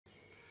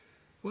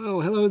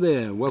Well, hello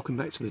there, welcome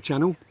back to the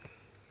channel.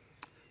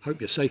 Hope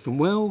you're safe and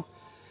well.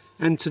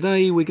 And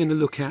today we're going to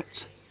look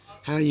at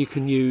how you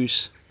can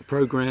use a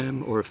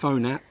program or a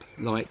phone app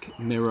like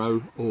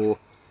Mero or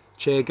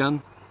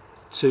Chairgun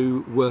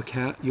to work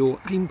out your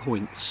aim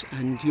points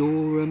and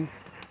your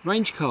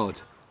range card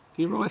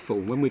for your rifle.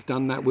 When we've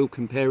done that, we'll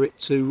compare it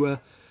to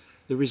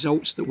the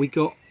results that we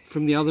got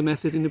from the other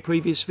method in the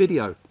previous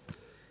video.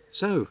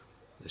 So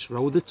let's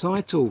roll the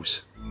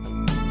titles.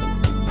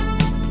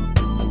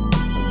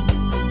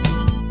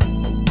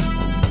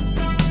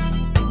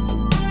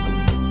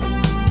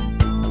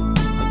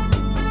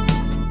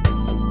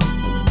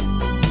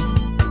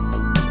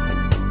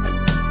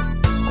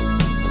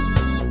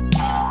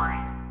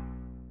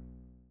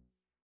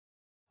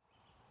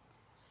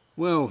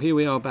 Well, here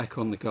we are back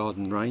on the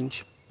garden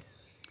range.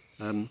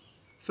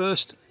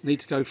 First, need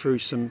to go through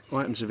some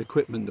items of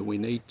equipment that we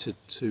need to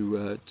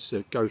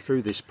go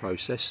through this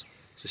process.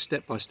 It's a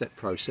step-by-step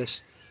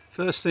process.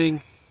 First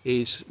thing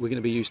is we're going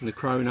to be using the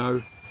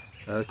Chronograph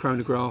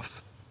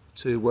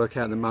to work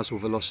out the muzzle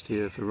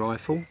velocity of the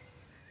rifle.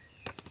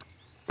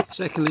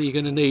 Secondly, you're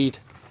going to need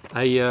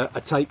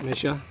a tape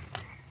measure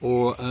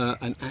or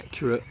an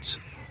accurate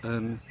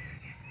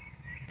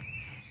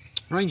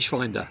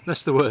rangefinder,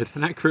 that's the word,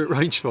 an accurate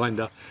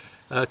rangefinder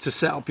to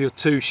set up your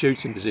two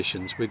shooting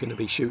positions. We're going to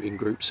be shooting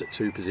groups at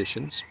two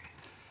positions.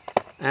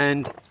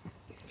 And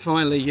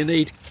finally, you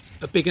need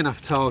a big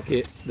enough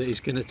target that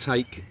is going to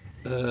take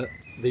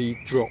the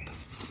drop,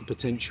 the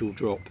potential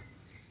drop.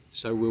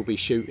 So we'll be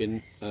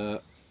shooting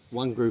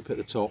one group at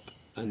the top,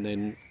 and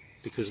then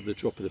because of the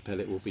drop of the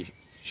pellet we'll be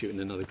shooting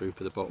another group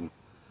at the bottom.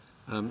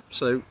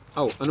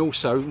 Oh, and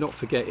also not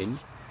forgetting,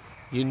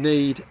 you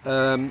need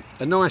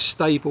a nice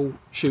stable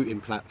shooting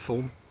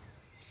platform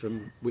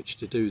from which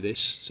to do this,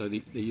 so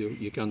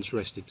your gun's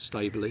rested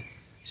stably.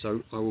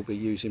 So I will be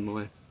using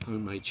my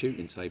homemade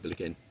shooting table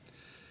again.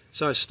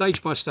 So it's a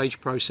stage-by-stage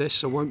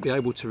process. I won't be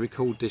able to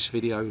record this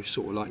video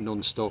sort of like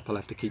non-stop. I'll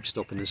have to keep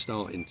stopping and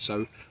starting.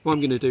 So what I'm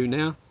going to do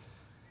now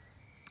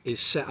is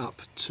set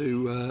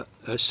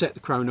the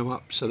chrono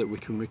up so that we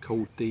can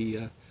record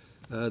the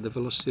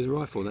velocity of the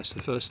rifle. That's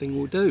the first thing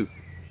we'll do.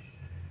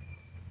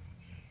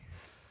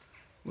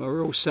 Well,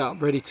 we're all set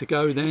up ready to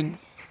go then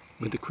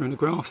with the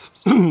chronograph.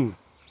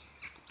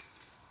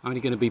 Only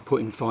going to be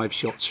putting 5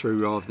 shots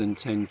through rather than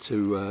 10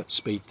 to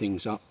speed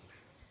things up.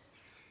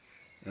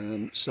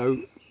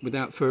 So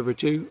without further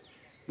ado,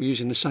 we're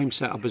using the same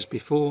setup as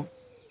before,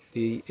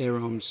 the Air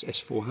Arms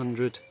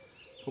S400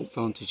 Port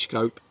Vantage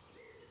scope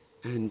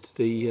and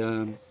the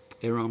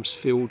Air Arms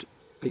Field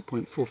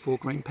 8.44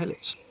 grain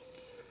pellets.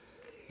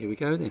 Here we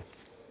go then.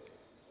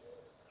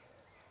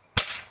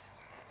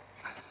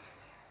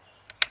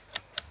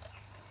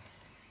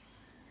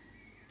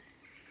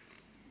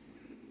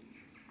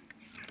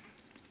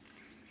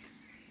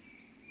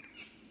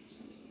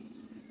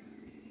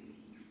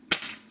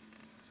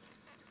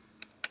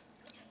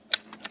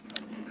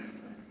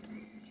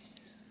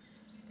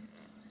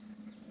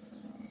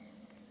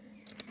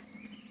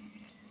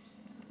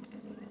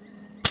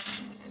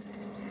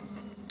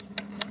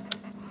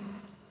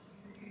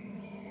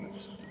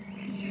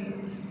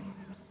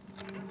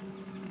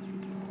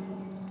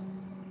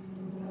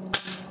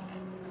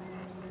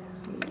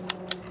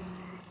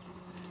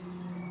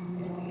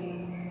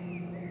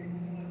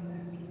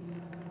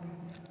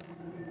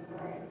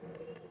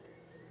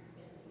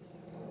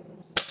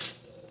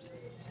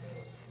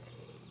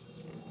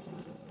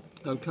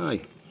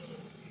 Okay,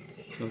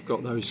 so I've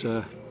got those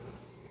in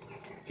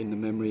the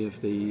memory of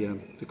the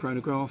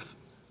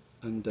chronograph,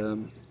 and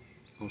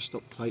I'll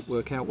stop the tape,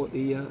 work out what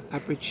the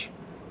average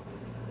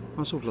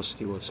muzzle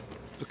velocity was.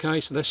 Okay,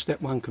 so that's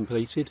step 1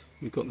 completed.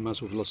 We've got the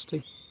muzzle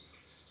velocity.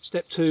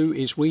 Step 2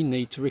 is we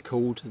need to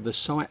record the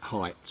sight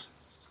height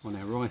on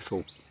our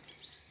rifle.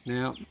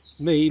 Now,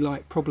 me,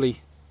 like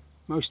probably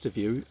most of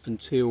you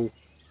until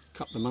a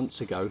couple of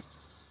months ago,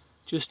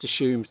 just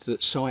assumed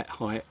that sight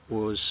height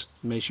was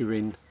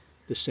measuring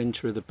the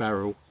centre of the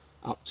barrel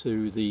up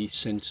to the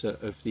centre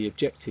of the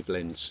objective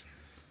lens,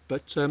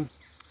 but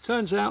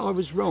turns out I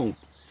was wrong.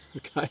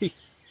 Okay,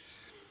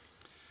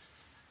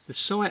 the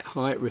sight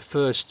height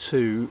refers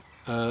to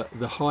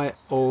the height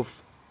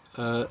of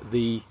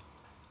the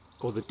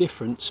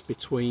difference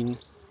between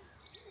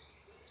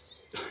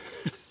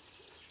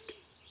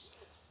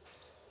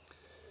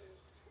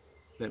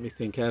let me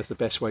think, how's the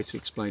best way to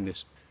explain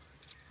this.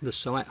 The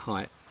sight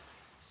height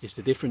is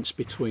the difference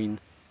between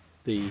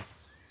the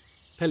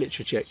pellet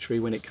trajectory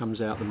when it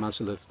comes out the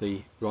muzzle of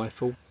the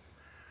rifle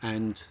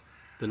and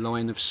the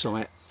line of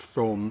sight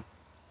from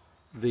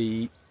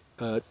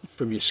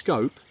your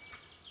scope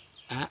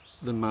at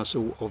the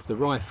muzzle of the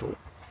rifle,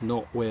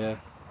 not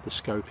where the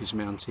scope is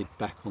mounted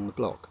back on the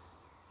block.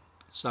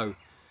 So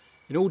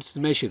in order to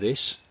measure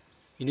this,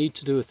 you need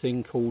to do a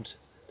thing called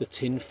the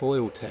tin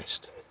foil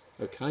test.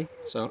 Okay,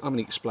 so I'm going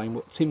to explain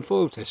what the tin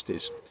foil test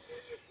is.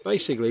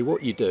 Basically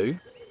what you do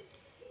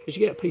is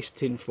you get a piece of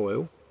tin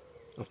foil.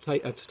 I've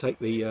had to take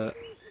the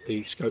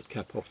scope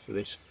cap off for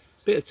this.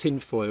 Bit of tin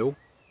foil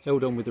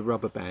held on with a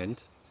rubber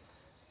band,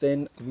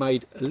 then I've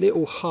made a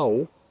little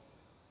hole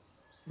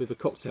with a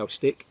cocktail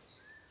stick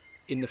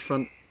in the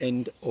front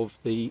end of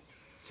the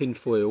tin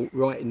foil,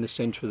 right in the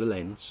centre of the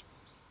lens,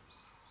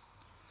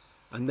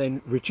 and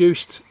then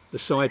reduced the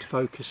side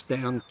focus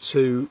down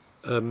to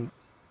the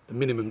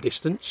minimum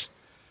distance,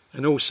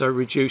 and also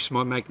reduced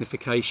my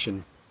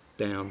magnification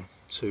down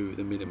to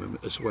the minimum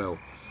as well.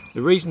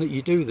 The reason that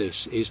you do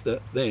this is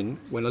that then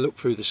when I look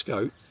through the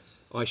scope,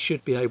 I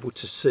should be able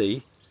to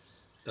see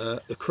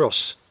the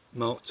cross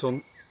marked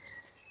on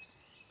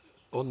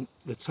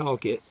the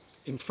target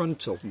in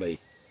front of me.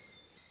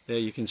 There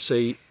you can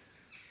see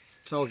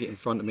target in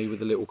front of me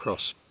with a little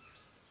cross.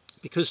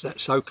 Because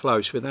that's so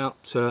close,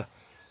 without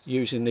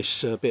using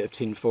this bit of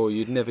tin foil,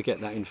 you'd never get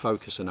that in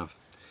focus enough.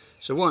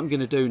 So what I'm going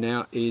to do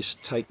now is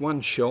take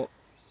one shot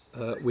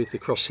with the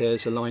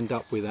crosshairs aligned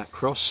up with that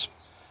cross,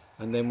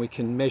 and then we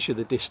can measure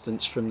the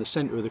distance from the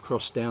centre of the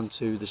cross down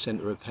to the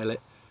centre of the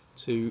pellet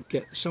to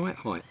get the sight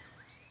height.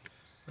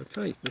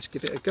 Okay, let's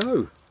give it a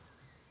go.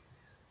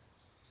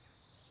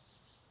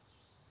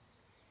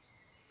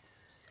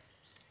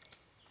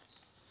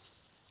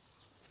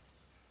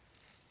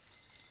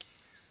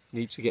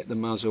 Need to get the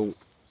muzzle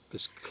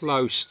as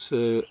close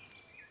to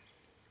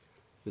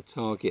the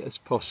target as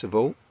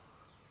possible.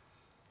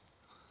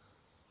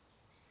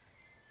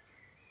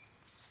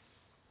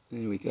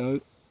 There we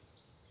go.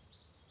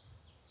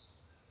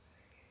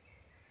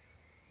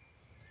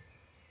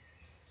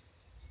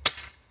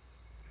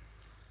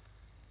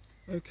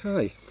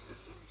 Okay.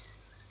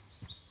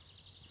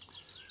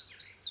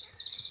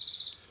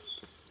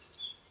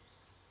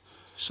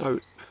 So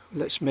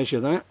let's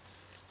measure that.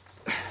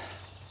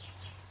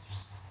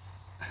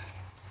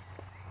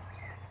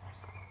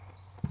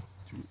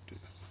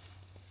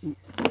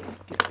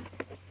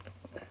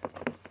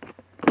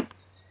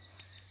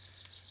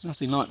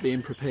 Nothing like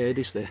being prepared,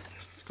 is there?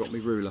 I've got my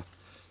ruler.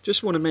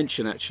 Just want to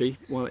mention actually,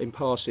 while in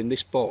passing,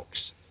 this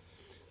box,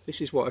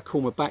 this is what I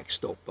call my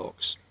backstop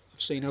box.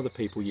 I've seen other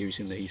people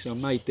using these. I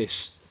made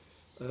this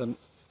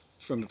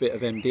from a bit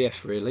of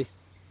MDF really,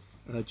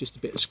 just a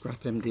bit of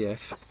scrap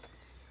MDF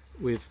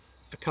with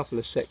a couple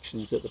of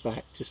sections at the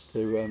back just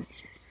to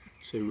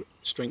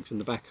strengthen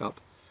the back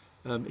up.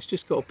 It's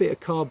just got a bit of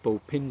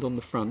cardboard pinned on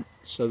the front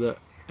so that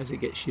as it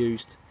gets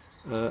used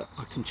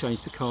I can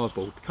change the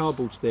cardboard. The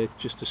cardboard's there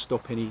just to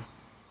stop any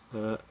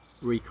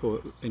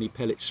recoil, any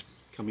pellets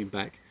coming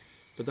back.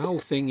 But the whole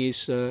thing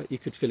is you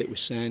could fill it with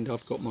sand.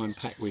 I've got mine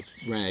packed with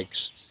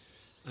rags,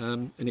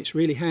 and it's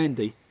really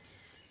handy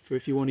for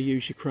if you want to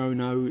use your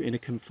chrono in a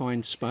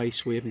confined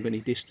space where you haven't got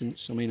any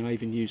distance. I mean, I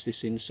even use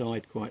this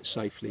inside quite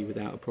safely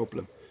without a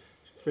problem.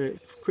 It's very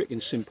quick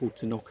and simple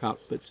to knock up,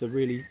 but it's a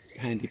really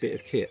handy bit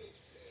of kit.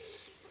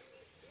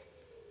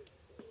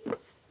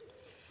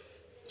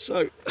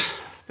 So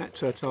back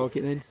to our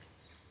target then.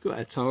 Got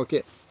our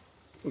target,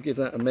 we'll give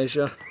that a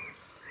measure,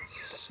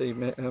 see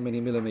how many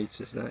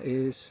millimetres that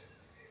is,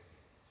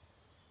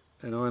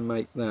 and I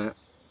make that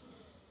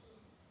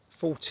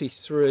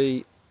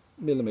 43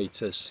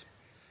 millimetres.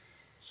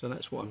 So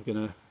that's what I'm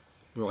going to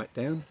write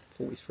down,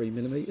 43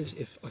 millimetres,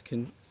 if I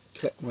can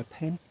collect my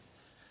pen.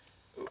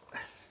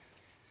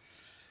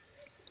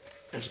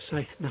 As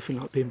I say, nothing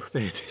like being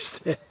prepared, is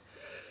there?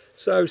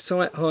 So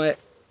sight height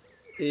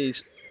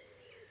is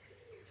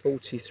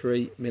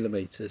 43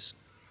 millimetres.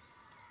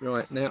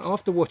 Right, now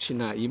after watching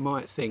that you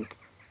might think,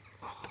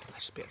 oh,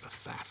 that's a bit of a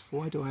faff.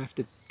 Why do I have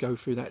to go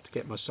through that to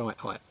get my sight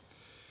height?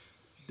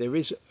 There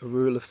is a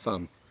rule of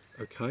thumb,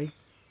 okay?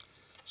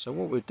 So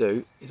what we'll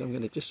do is I'm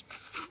going to just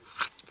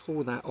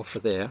pull that off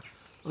of there.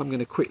 I'm going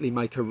to quickly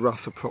make a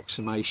rough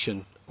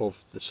approximation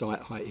of the sight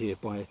height here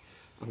by,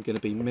 I'm going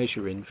to be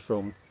measuring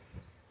from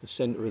the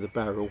centre of the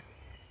barrel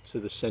to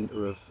the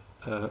centre of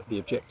the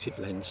objective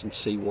lens and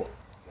see what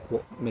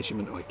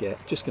measurement I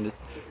get. Just going to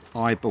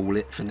eyeball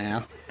it for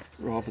now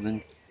rather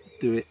than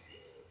do it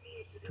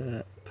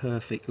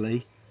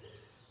perfectly.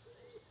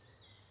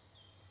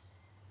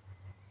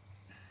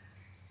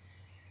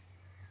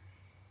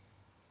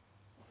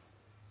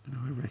 And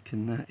I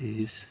reckon that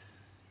is,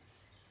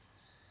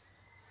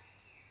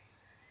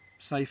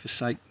 say for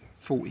sake,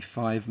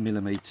 45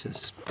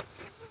 millimetres.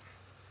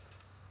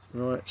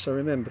 Right, so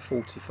remember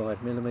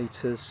 45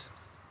 millimetres.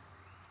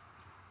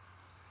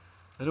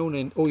 And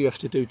all you have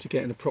to do to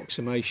get an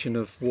approximation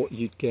of what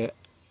you'd get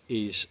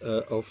is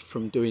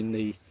from doing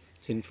the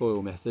tin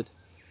foil method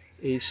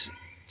is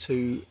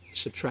to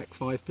subtract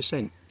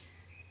 5%.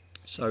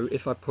 So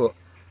if I put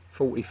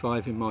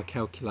 45 in my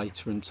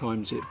calculator and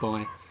times it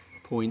by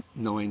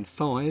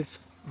 0.95,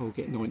 I'll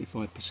get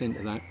 95%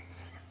 of that,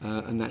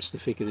 and that's the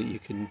figure that you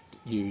can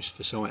use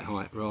for sight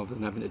height rather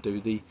than having to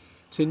do the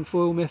tin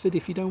foil method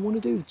if you don't want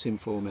to do the tin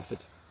foil method.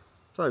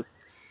 So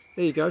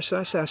there you go, so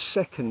that's our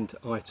second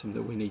item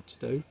that we need to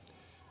do.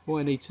 What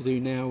I need to do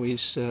now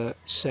is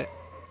set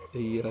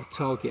the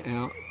target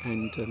out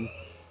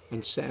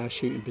and set our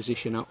shooting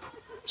position up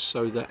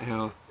so that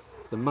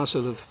the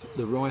muzzle of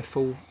the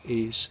rifle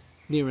is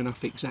near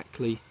enough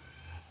exactly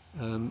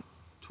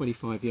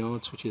 25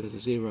 yards, which is at a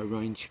zero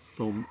range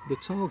from the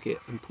target,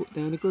 and put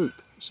down a group.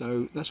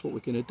 So that's what we're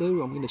going to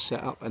do. I'm going to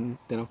set up and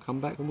then I'll come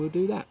back and we'll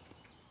do that.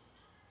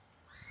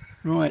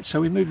 Right, so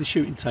we move the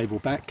shooting table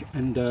back,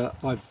 and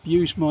I've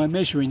used my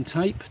measuring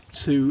tape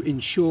to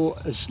ensure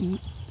as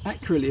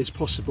accurately as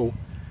possible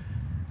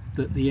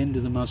that the end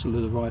of the muzzle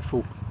of the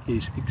rifle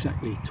is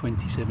exactly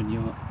 25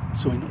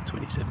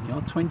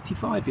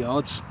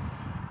 yards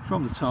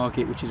from the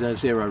target, which is our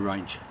zero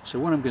range. So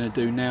what I'm going to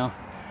do now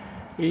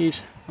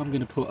is I'm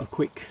going to put a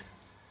quick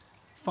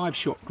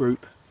 5-shot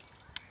group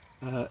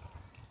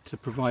to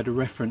provide a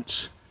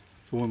reference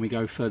for when we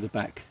go further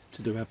back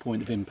to do our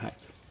point of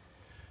impact.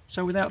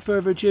 So without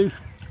further ado,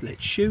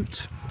 let's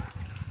shoot.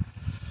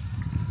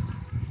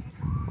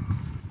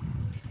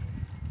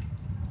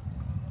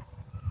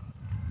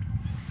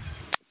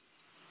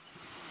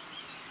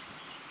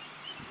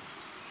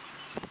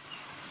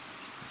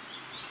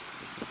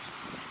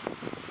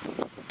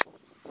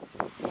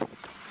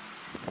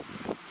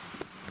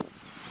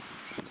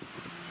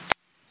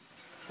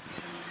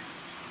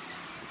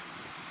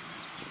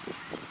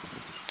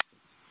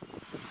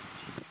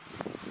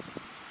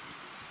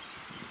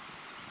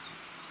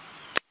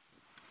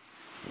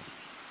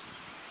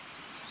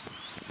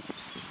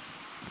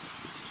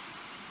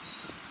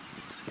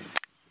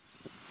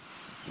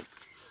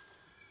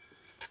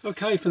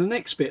 Okay, for the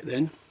next bit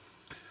then,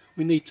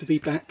 we need to be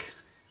back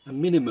a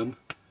minimum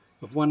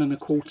of 1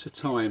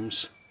 1/4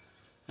 times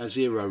our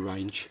zero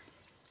range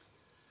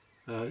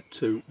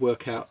to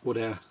work out what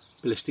our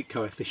ballistic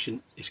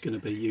coefficient is going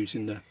to be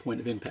using the point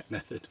of impact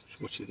method,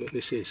 which is what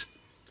this is.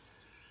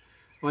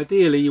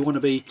 Ideally you want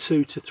to be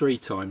 2 to 3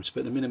 times,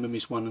 but the minimum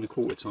is 1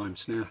 1/4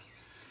 times. Now,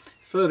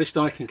 furthest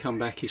I can come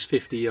back is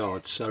 50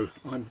 yards, so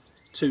I'm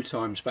 2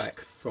 times back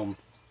from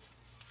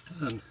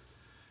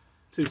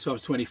 2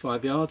 times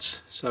 25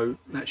 yards, so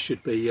that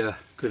should be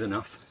good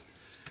enough.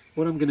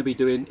 What I'm going to be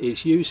doing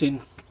is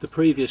using the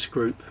previous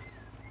group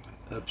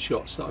of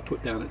shots that I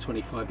put down at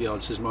 25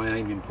 yards as my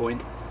aiming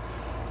point,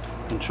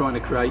 and trying to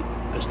create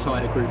as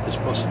tight a group as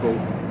possible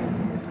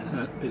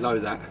below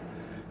that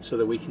so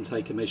that we can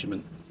take a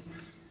measurement.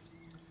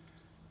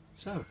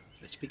 So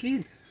let's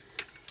begin.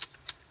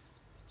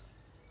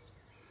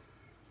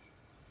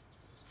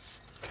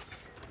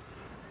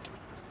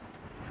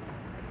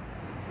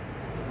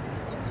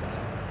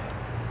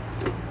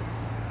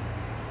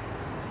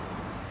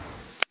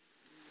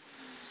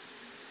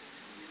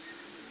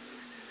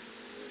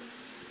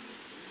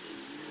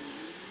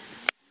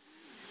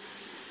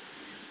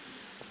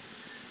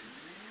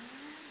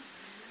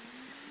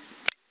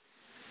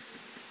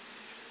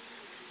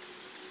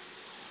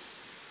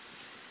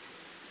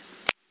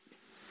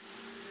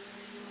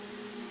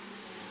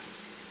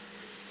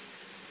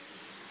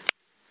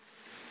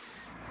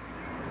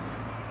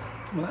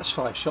 Well, that's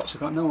 5 shots. I've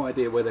got no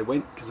idea where they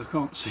went because I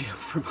can't see them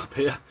from up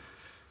here.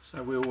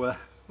 So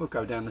we'll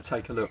go down and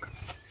take a look.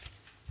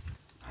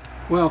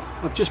 Well,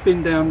 I've just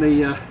been down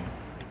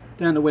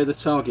to where the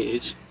target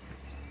is,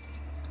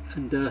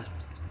 and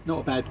not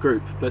a bad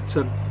group. But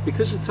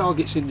because the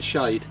target's in the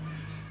shade,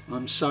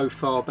 I'm so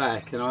far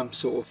back, and I'm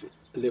sort of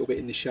a little bit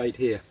in the shade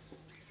here.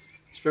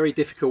 It's very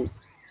difficult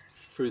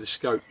through the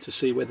scope to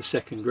see where the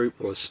second group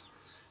was.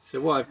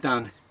 So what I've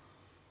done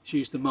is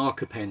used the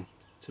marker pen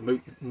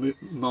to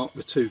mark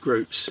the 2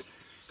 groups,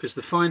 because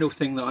the final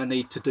thing that I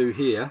need to do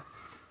here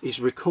is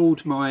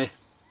record my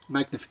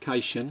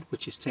magnification,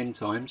 which is 10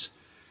 times,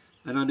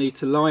 and I need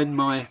to line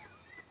my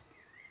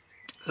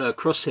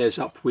crosshairs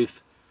up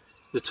with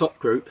the top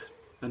group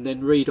and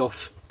then read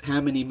off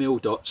how many mil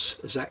dots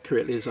as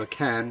accurately as I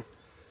can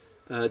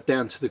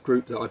down to the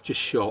group that I've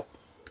just shot,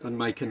 and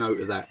make a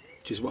note of that,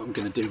 which is what I'm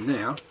going to do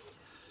now.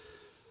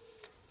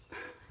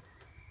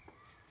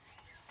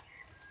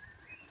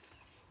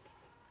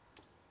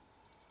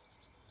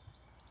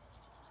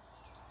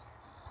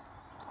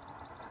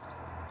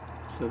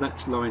 So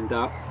that's lined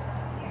up,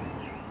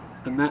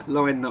 and that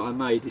line that I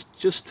made is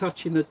just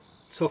touching the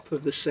top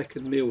of the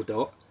second mil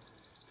dot,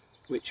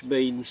 which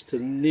means to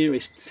the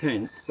nearest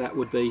tenth that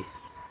would be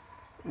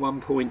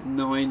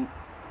 1.9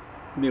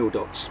 mil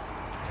dots.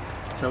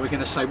 So we're going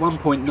to say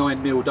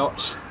 1.9 mil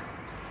dots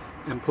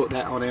and put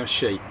that on our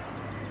sheet.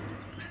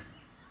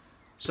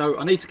 So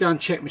I need to go and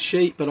check my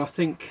sheet, but I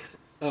think,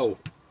 oh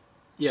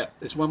yeah,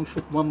 there's one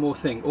more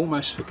thing,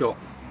 almost forgot.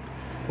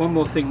 One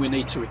more thing we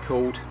need to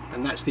record,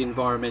 and that's the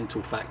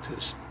environmental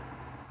factors.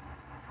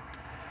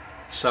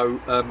 So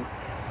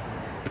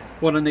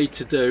what I need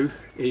to do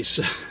is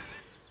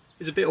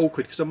it's a bit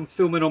awkward because I'm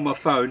filming on my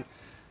phone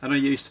and I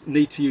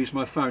need to use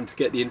my phone to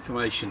get the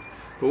information.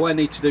 But what I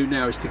need to do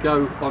now is to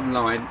go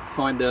online,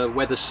 find a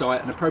weather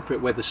site, an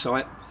appropriate weather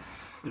site,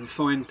 and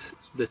find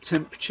the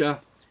temperature,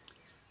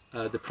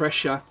 the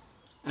pressure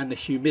and the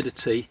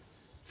humidity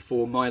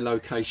for my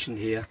location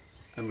here,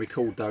 and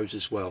record those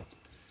as well.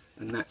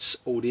 And that's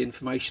all the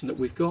information that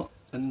we've got,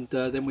 and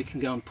then we can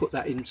go and put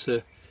that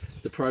into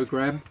the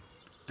program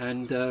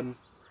and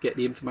get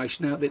the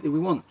information out of it that we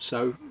want.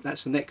 So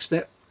that's the next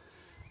step.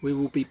 We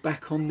will be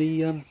back on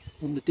the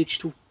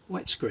digital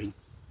white screen.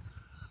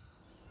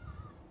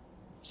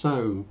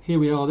 So here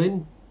we are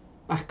then,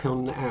 back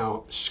on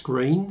our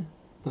screen,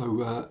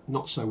 though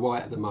not so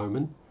white at the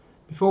moment.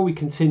 Before we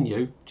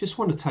continue, just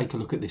want to take a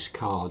look at this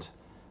card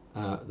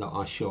that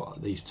I shot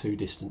at these two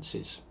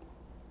distances.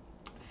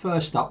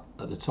 First up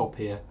at the top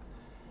here,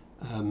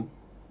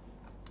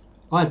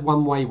 I had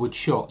one wayward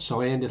shot,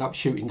 so I ended up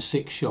shooting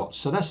 6 shots.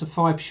 So that's a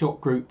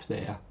 5-shot group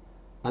there,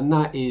 and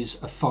that is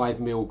a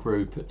 5mm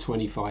group at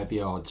 25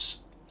 yards,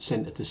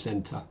 centre to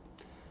centre.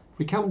 If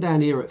we come down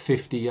here at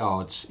 50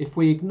 yards, if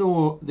we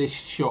ignore this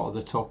shot at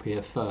the top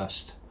here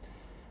first,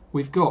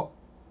 we've got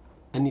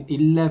an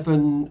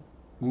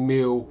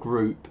 11mm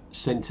group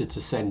centre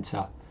to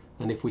centre,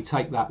 and if we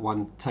take that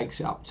one, takes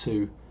it up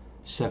to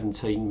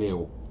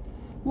 17mm.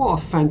 What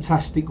a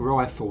fantastic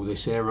rifle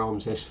this Air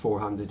Arms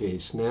S400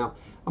 is. Now,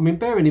 I mean,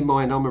 bearing in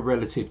mind I'm a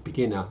relative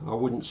beginner, I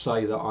wouldn't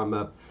say that I'm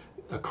a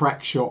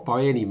crack shot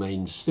by any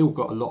means. Still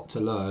got a lot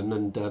to learn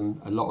and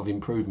a lot of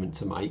improvement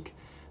to make.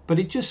 But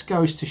it just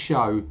goes to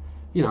show,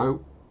 you know,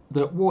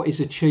 that what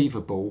is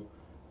achievable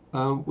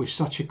with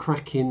such a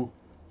cracking,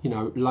 you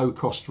know,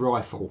 low-cost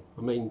rifle.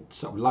 I mean,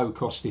 sort of low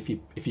cost if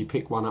you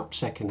pick one up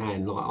second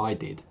hand like I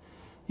did.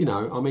 You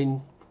know, I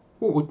mean,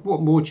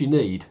 what more do you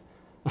need?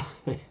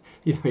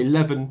 You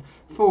know,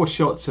 4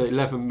 shots at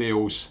 11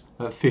 mils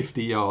at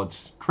 50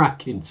 yards,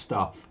 cracking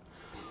stuff.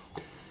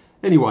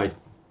 Anyway,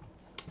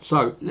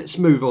 so let's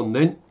move on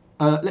then.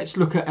 Let's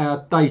look at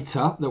our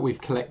data that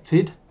we've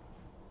collected.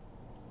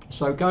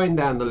 So going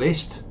down the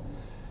list,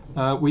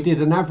 we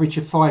did an average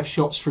of 5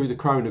 shots through the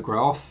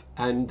chronograph,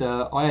 and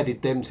I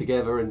added them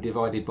together and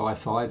divided by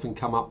 5 and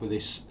come up with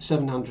this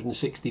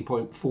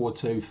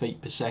 760.42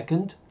 feet per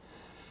second.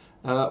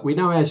 We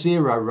know our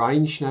zero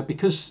range now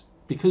because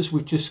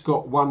we've just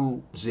got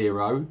 1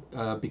 0,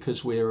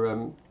 because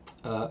we're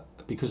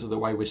because of the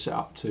way we're set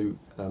up to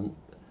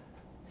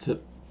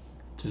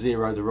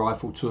zero the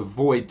rifle to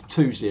avoid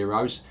 2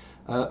 zeros.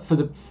 For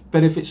the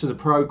benefits of the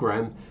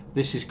program,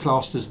 this is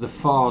classed as the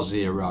far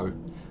zero.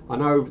 I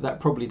know that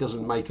probably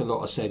doesn't make a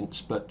lot of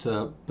sense, but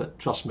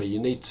trust me, you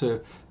need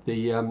to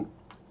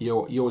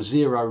your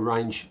zero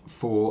range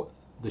for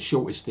the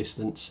shortest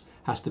distance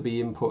has to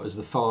be input as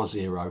the far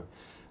zero.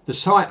 The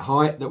sight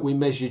height that we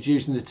measured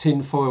using the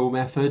tinfoil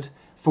method,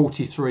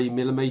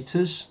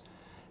 43mm.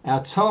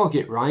 Our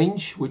target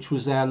range, which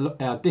was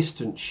our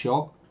distance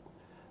shot,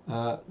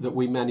 that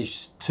we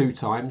managed 2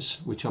 times,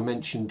 which I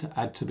mentioned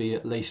had to be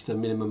at least a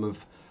minimum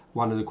of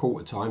 1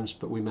 1/4 times,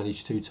 but we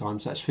managed 2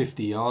 times. That's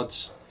 50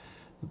 yards.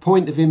 The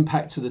point of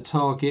impact to the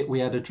target, we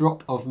had a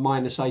drop of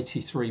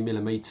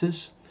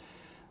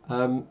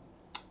 -83mm.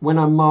 When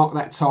I marked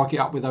that target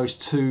up with those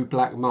 2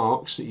 black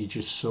marks that you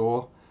just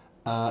saw,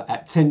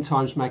 at 10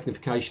 times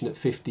magnification at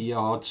 50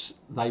 yards,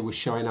 they were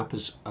showing up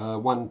as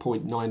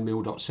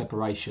 1.9mm dot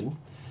separation.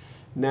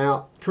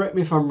 Now, correct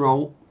me if I'm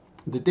wrong,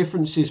 the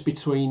differences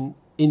between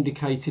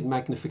indicated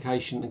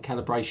magnification and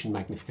calibration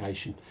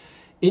magnification.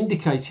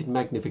 Indicated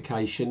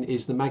magnification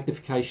is the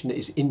magnification that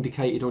is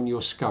indicated on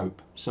your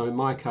scope. So in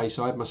my case,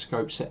 I had my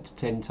scope set to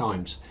 10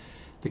 times.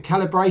 The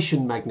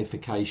calibration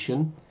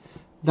magnification,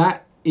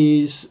 that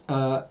is,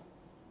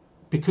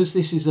 because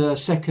this is a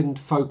second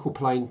focal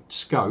plane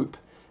scope,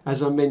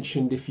 as I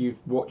mentioned, if you've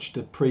watched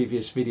a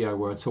previous video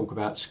where I talk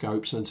about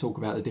scopes and talk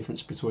about the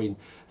difference between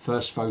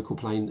first focal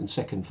plane and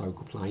second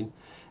focal plane,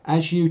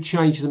 as you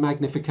change the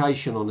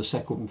magnification on a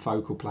second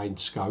focal plane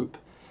scope,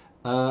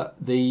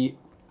 the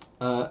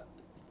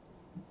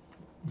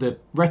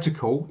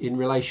reticle in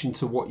relation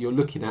to what you're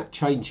looking at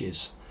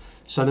changes.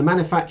 So the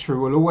manufacturer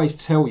will always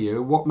tell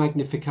you what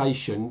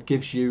magnification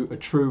gives you a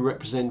true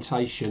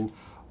representation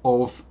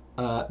of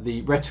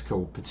the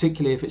reticle,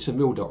 particularly if it's a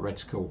mil dot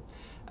reticle.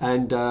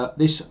 And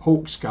this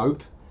Hawk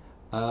scope,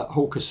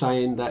 Hawk is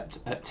saying that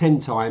at 10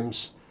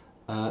 times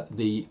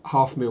the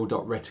half mil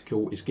dot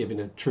reticle is giving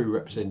a true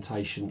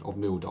representation of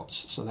mil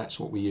dots. So that's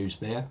what we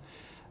used there.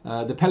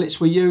 The pellets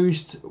we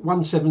used,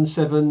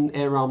 177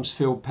 Air Arms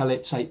Field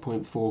pellets,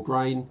 8.4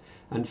 grain.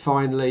 And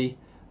finally,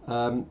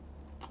 the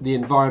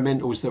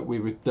environmentals that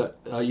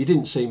you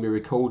didn't see me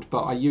record,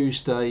 but I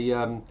used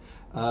a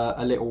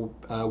little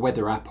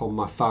weather app on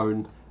my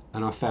phone,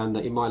 and I found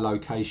that in my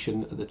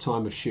location at the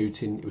time of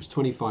shooting it was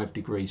 25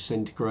 degrees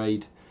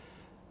centigrade,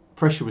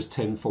 pressure was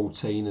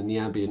 1014, and the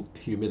ambient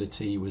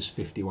humidity was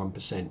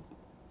 51%.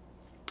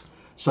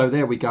 So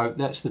there we go,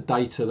 that's the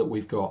data that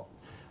we've got.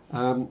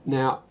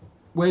 Now,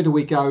 where do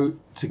we go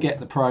to get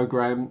the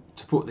program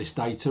to put this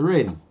data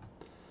in?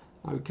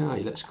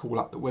 Okay, let's call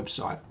up the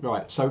website.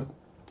 Right, so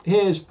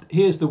here's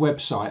the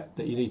website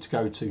that you need to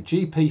go to,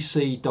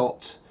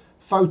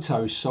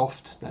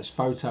 gpc.photosoft, that's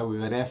photo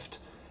with an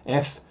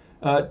F,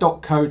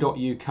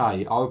 .co.uk.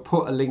 I'll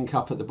put a link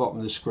up at the bottom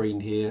of the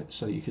screen here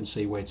so that you can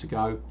see where to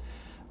go.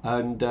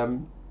 And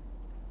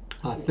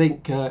I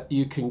think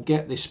you can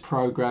get this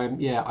program.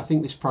 Yeah, I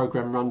think this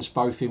program runs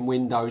both in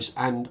Windows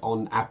and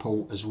on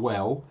Apple as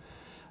well.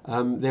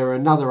 There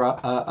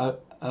are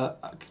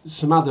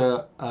some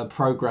other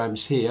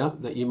programs here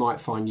that you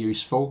might find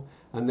useful,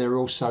 and there are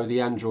also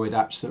the Android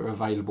apps that are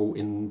available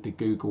in the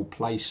Google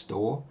Play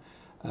Store,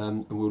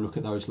 and we'll look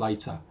at those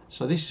later.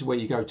 So this is where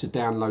you go to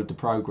download the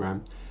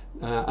program.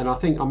 And I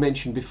think I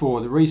mentioned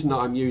before, the reason that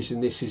I'm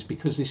using this is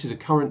because this is a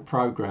current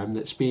program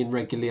that's being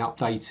regularly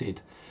updated.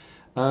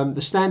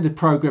 The standard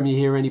program you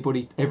hear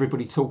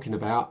everybody talking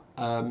about,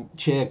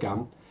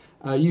 Chairgun,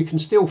 you can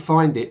still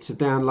find it to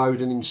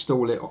download and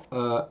install it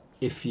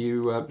if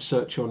you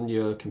search on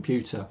your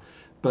computer,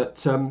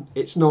 but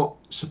it's not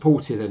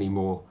supported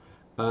anymore.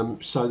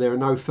 So there are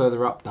no further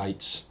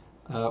updates,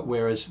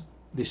 whereas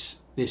this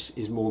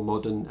is more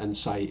modern and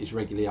say is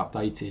regularly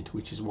updated,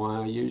 which is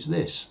why I use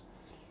this.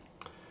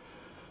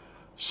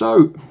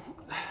 So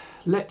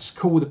let's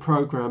call the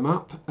program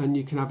up and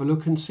you can have a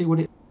look and see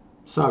what it.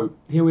 So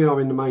here we are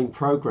in the main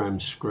program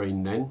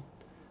screen. Then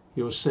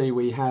you'll see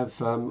we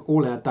have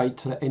all our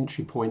data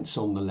entry points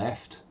on the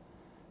left.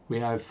 We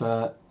have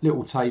a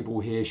little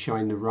table here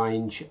showing the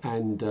range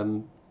and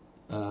the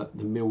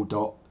mil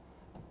dot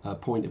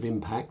point of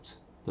impact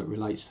that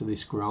relates to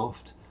this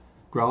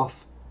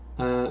graph.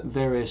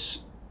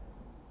 Various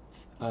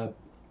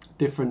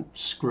different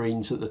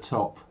screens at the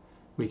top.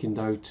 We can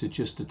go to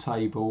just a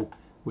table.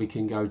 We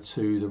can go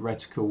to the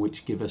reticle,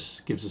 which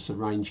gives us a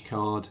range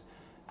card.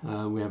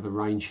 We have a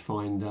range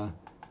finder.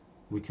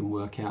 We can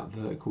work out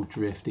vertical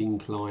drift,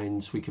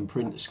 inclines. We can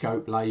print a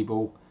scope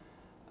label,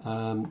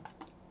 and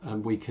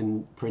we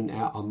can print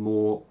out a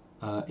more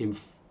a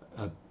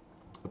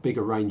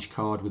bigger range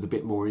card with a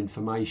bit more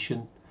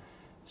information.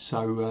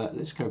 So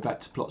let's go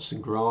back to plots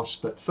and graphs.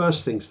 But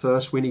first things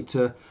first, we need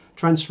to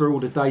transfer all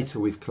the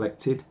data we've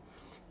collected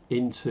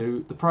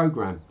into the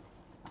program.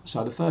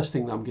 So the first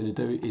thing that I'm going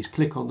to do is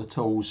click on the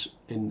tools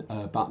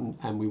button,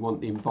 and we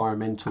want the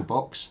environmental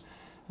box,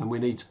 and we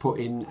need to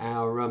put in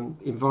our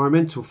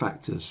environmental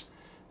factors.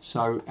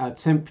 So our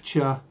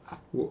temperature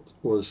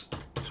was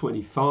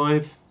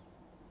 25,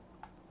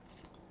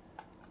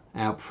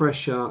 our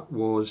pressure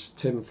was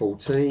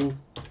 1014,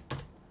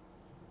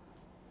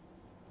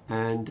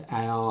 and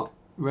our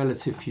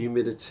relative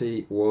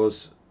humidity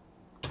was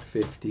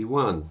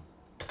 51.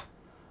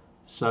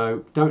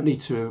 So don't need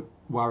to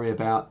worry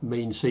about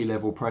mean sea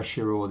level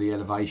pressure or the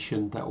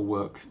elevation, that will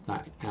work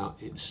that out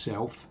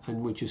itself,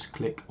 and we just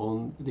click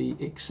on the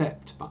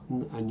accept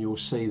button and you'll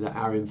see that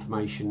our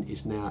information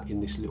is now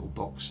in this little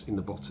box in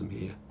the bottom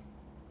here.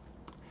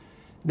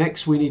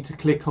 Next we need to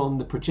click on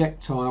the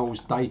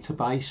projectiles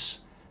database,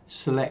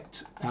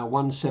 select our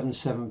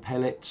 177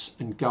 pellets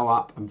and go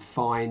up and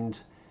find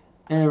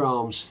air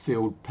arms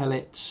filled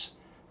pellets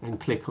and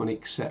click on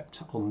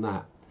accept on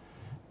that.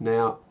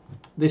 Now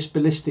this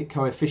ballistic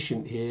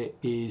coefficient here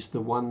is the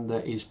one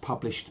that is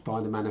published by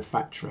the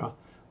manufacturer.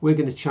 We're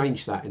going to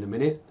change that in a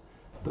minute,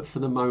 but for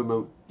the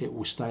moment it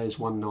will stay as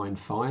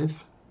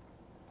 195.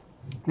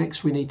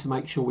 Next we need to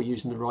make sure we're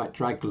using the right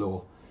drag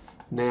law.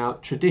 Now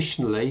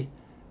traditionally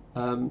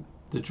the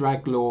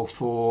drag law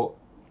for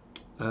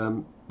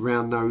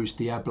round nose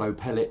Diablo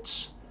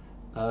pellets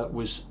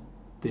was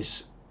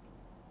this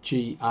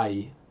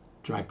GA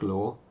drag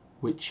law,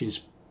 which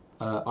is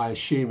I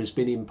assume has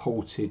been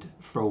imported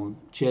from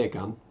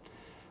Chairgun,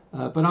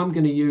 but I'm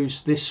going to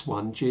use this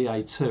one,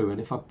 GA2, and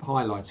if I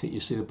highlight it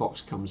you see the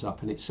box comes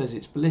up and it says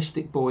it's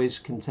Ballistic Boys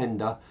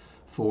contender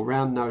for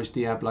round nose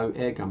Diablo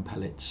airgun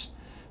pellets.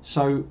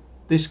 So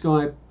this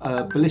guy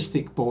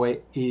Ballistic Boy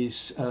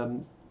is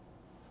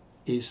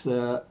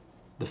the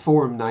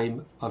forum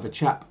name of a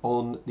chap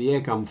on the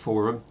airgun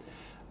forum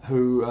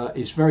who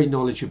is very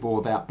knowledgeable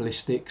about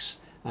ballistics,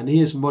 and he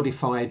has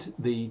modified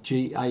the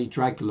GA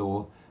drag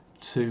law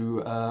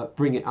to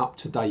bring it up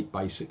to date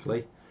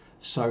basically,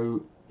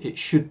 so it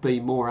should be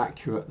more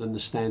accurate than the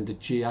standard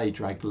GA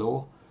drag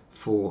law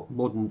for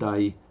modern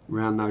day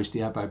round nose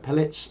Diablo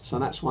pellets. So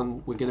that's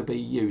one we're going to be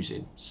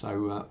using,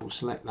 so we'll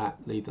select that,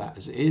 leave that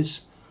as it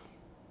is.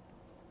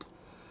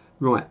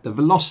 Right, the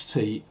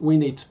velocity, we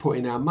need to put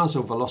in our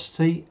muzzle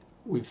velocity.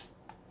 You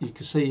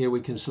can see here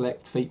we can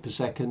select feet per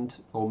second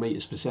or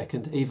meters per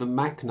second, even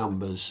Mach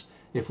numbers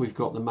if we've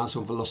got the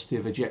muzzle velocity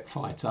of a jet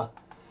fighter.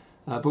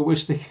 But we'll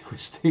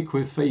stick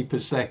with feet per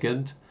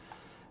second,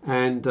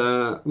 and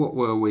what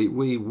were we?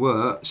 We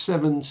were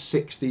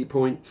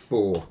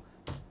 760.4.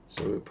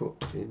 So we'll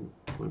put in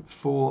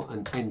 0.4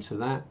 and enter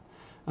that.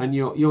 And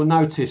you'll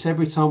notice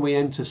every time we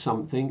enter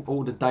something,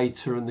 all the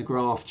data and the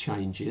graph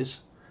changes.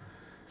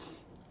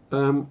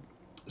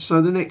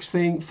 So the next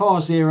thing,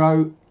 far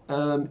zero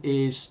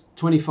is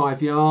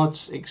 25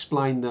 yards.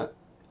 Explain that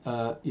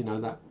you know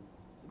that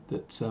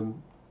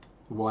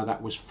why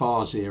that was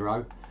far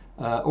zero.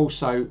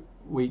 Also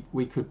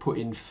we could put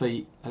in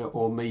feet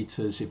or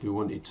meters if we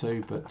wanted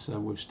to, but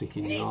we'll stick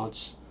in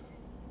yards.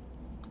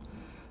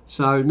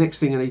 So next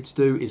thing I need to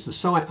do is the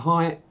sight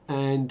height,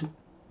 and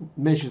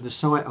measure the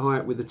sight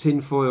height with the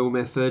tinfoil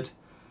method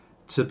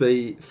to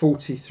be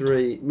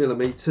 43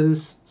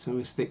 millimeters. So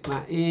we stick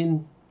that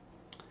in.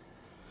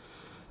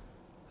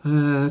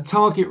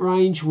 Target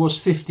range was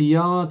 50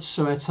 yards,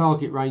 so our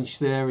target range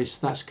there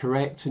that's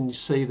correct, and you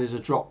see there's a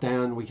drop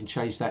down, we can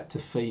change that to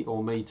feet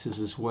or meters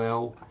as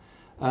well.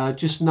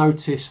 Just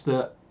notice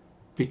that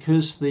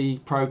because the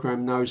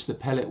program knows the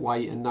pellet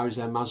weight and knows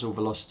our muzzle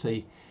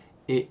velocity,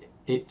 it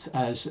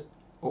has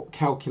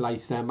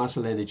calculated our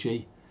muzzle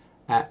energy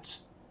at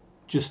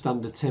just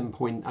under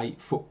 10.8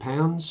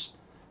 foot-pounds.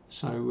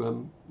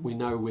 So we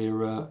know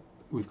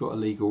we've got a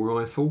legal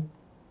rifle.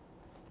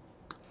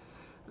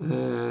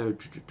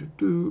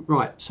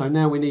 Right, so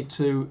now we need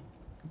to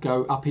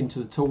go up into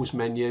the tools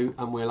menu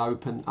and we'll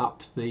open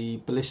up the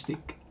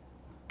ballistic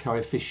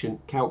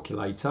coefficient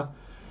calculator,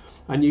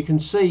 and you can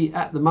see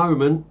at the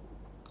moment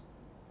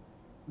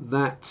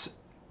that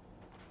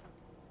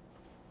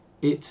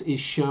it is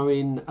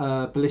showing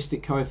a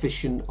ballistic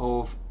coefficient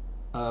of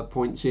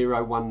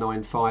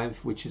 0.0195,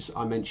 which, as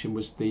I mentioned,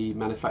 was the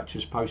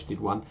manufacturer's posted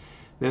one.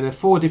 Now there are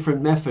 4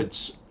 different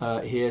methods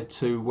here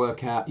to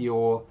work out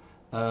your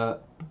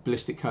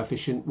ballistic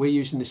coefficient. We're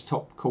using this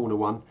top corner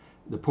one,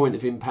 the point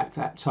of impact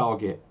at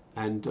target,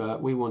 and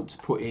we want to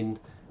put in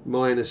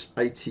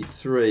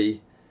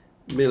 -83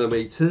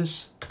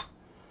 millimeters,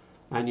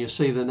 and you'll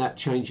see that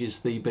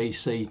changes the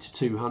BC to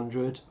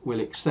 200.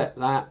 We'll accept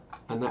that,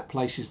 and that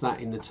places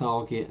that in the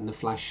target, and the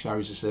flash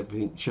shows us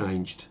everything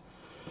changed.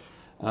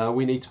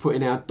 We need to put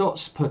in our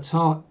dots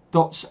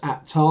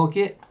at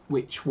target,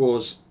 which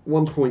was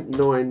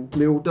 1.9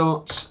 mil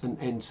dots, and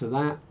enter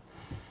that.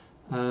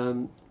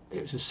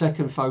 It was a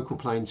second focal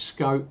plane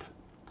scope.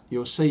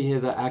 You'll see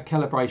here that our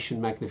calibration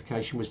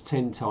magnification was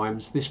 10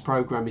 times. This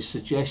program is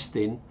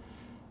suggesting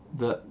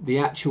that the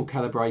actual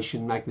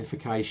calibration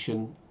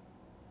magnification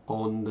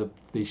on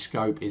the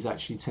scope is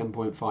actually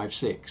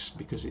 10.56,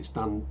 because it's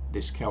done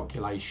this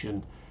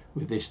calculation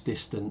with this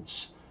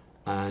distance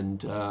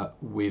and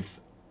with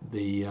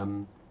the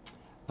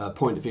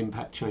point of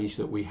impact change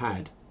that we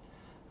had.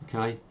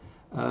 Okay,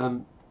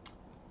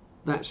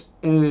 that's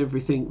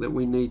everything that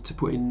we need to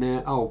put in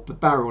there. Oh, the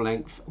barrel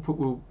length,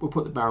 we'll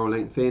put the barrel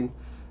length in,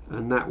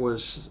 and that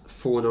was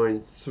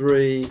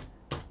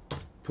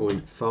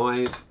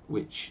 493.5,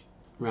 which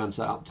rounds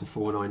that up to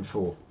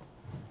 494.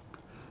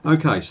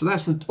 Okay, so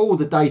that's all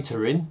the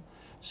data in.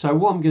 So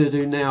what I'm going to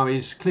do now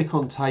is click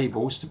on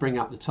tables to bring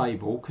up the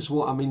table, because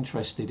what I'm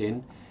interested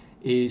in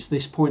is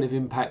this point of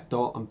impact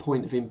dot and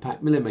point of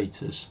impact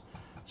millimeters.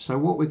 So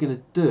what we're going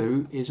to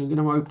do is I'm going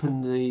to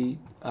open the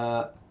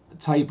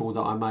table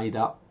that I made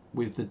up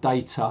with the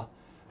data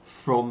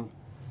from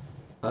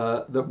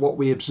what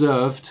we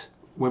observed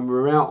when we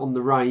were out on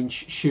the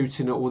range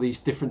shooting at all these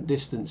different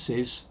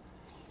distances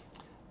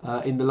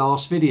in the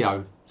last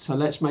video. So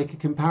let's make a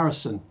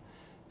comparison.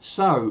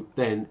 So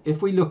then,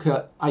 if we look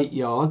at 8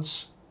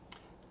 yards,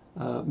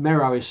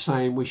 Mero is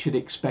saying we should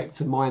expect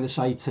a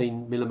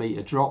 -18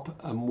 millimeter drop,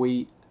 and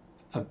we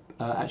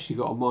actually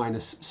got a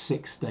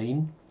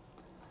 -16.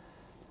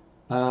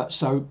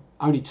 So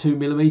only 2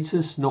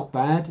 millimeters, not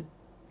bad.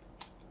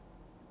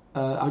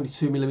 Only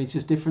 2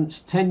 millimeters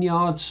difference. 10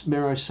 yards,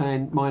 Mero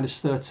saying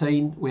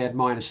 -13. We had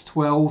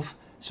 -12,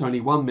 so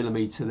only 1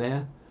 millimeter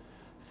there.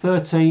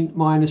 13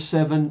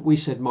 -7. We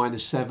said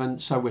 -7,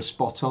 so we're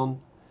spot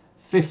on.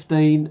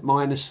 15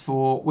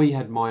 -4. We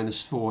had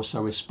 -4,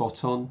 so we're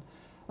spot on.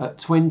 At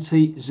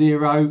 20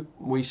 0,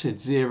 we said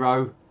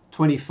 0.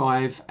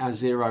 25 our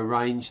 0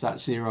 range,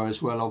 that's 0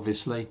 as well,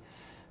 obviously.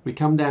 We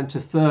come down to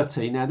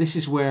 30. Now this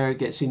is where it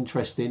gets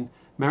interesting.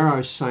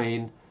 Mero's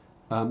saying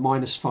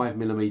 -5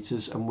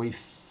 millimeters, and we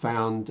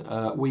found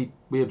we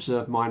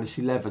observed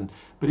 -11.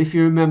 But if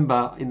you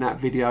remember in that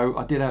video,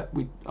 I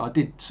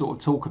did sort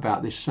of talk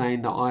about this,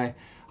 saying that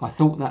I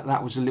thought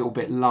that was a little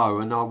bit low,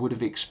 and I would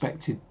have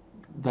expected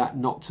that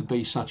not to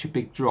be such a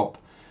big drop.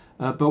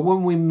 But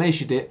when we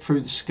measured it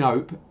through the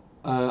scope,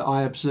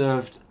 I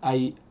observed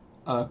a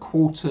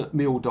 1/4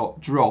 mil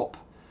dot drop,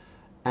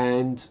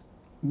 and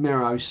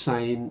Mero's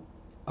saying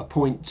a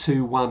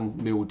 0.21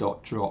 mil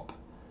dot drop.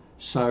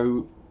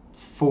 So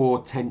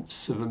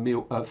 4/10ths of a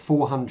mil,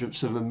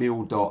 4/100ths of a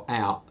mil dot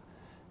out.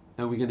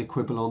 Are we going to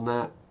quibble on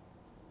that?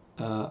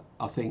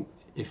 I think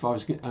if I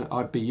was,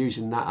 I'd be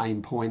using that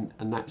aim point,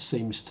 and that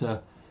seems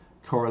to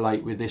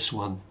correlate with this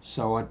one,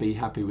 so I'd be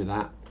happy with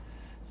that.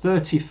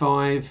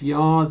 35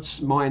 yards,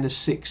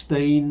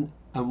 -16,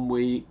 and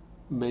we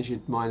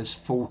measured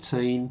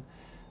 -14.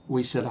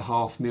 We said a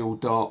 1/2 mil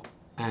dot,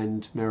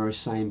 and Mero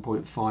saying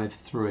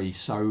 0.53,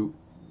 so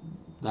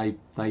they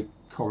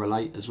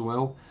correlate as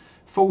well.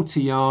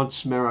 40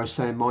 yards, Mero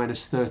saying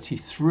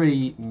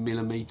 -33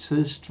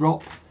 millimeters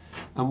drop,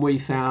 and we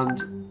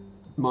found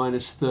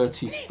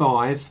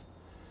 -35,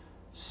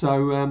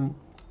 so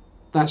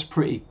that's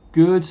pretty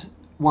good.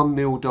 1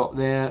 mil dot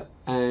there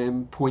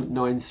and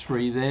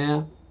 0.93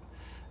 there.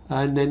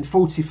 And then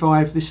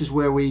 45, this is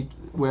where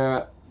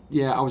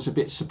yeah, I was a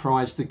bit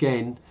surprised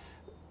again.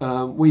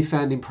 We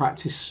found in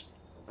practice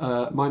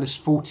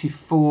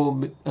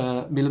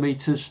 -44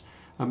 millimeters,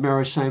 and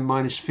Mero saying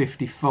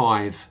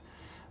 -55.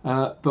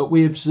 But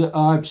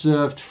I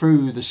observed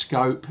through the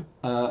scope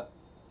that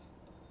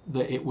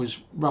it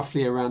was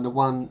roughly around the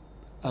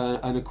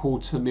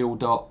 1.25 mil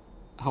dot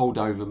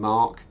holdover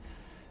mark,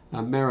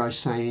 and Mero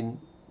saying,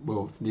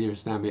 well, near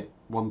as damn it,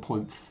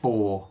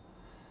 1.4.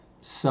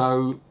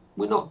 So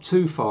we're not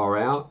too far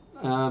out.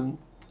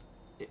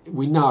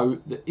 We know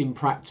that in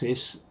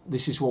practice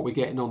this is what we're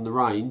getting on the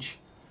range,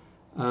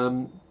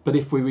 but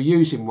if we were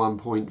using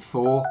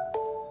 1.4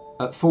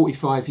 at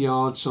 45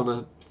 yards on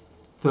a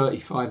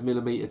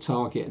 35mm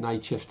target and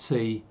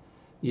HFT,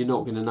 you're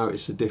not going to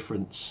notice a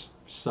difference.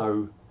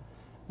 So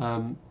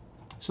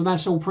so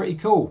that's all pretty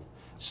cool.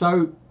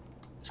 So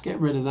let's get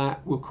rid of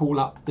that. We'll call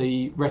up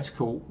the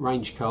reticle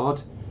range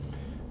card.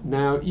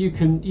 Now if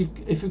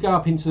you go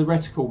up into the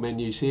reticle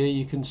menus here,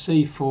 you can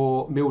see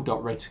for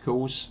mil-dot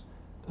reticles,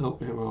 oh,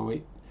 where are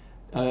we?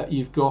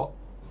 You've got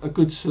a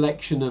good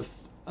selection of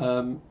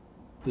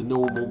the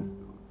normal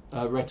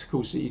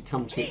reticles that you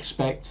come to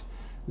expect,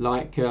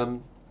 like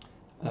the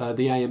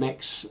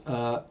AMX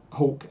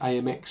Hawk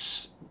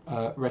AMX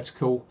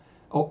reticle,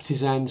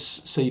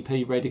 Optizan's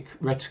CP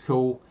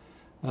reticle,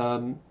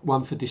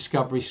 one for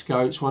Discovery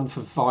scopes, one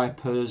for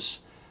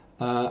Vipers,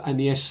 and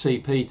the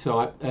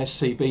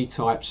SCB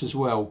types as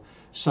well.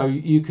 So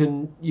you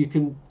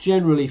can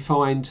generally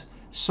find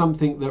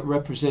something that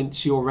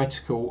represents your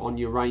reticle on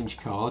your range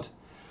card.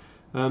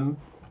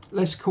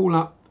 Let's call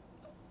up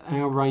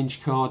our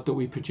range card that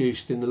we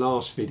produced in the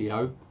last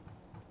video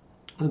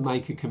and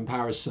make a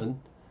comparison.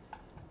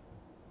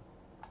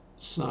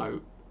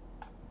 So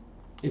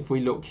if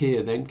we look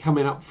here, then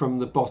coming up from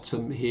the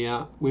bottom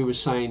here, we were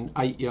saying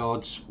 8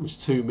 yards was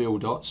 2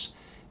 mil-dots.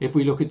 If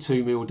we look at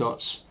 2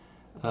 mil-dots,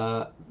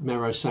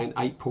 Mero's saying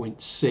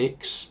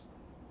 8.6,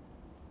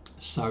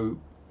 so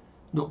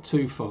not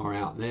too far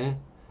out there.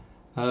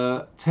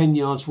 10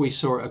 yards we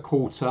saw at a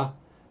quarter,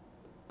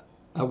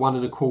 1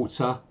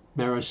 1/4.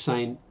 Mero's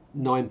saying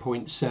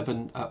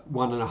 9.7 at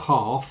 1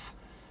 1/2,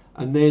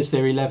 and there's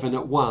their 11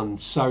 at 1.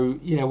 So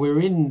yeah, we're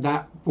in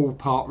that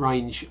ballpark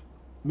range.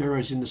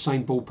 Mero's in the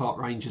same ballpark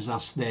range as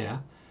us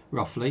there,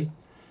 roughly.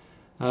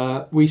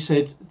 We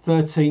said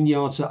 13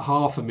 yards at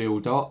 1/2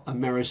 mil-dot, and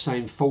Mero's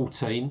saying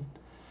 14.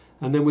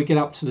 And then we get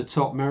up to the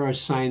top,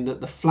 Mero's saying that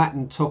the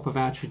flattened top of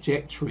our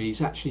trajectory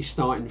is actually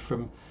starting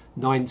from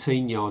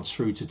 19 yards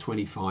through to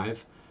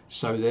 25.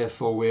 So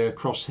therefore we're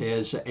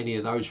crosshairs at any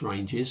of those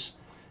ranges.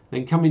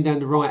 Then coming down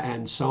the right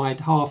hand side,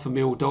 1/2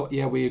 mil-dot,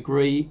 yeah, we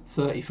agree,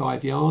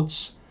 35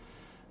 yards.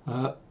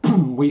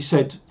 We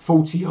said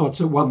 40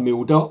 yards at 1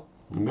 mil-dot,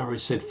 and Mero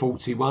said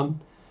 41.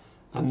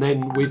 And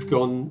then we've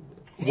gone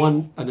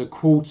 1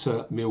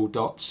 1/4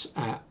 mil-dots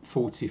at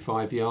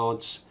 45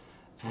 yards,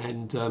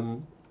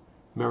 and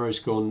Mero's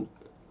gone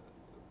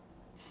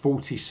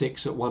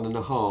 46 at 1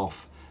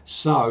 1/2.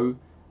 So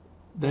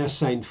they're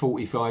saying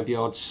 45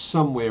 yards,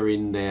 somewhere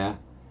in there,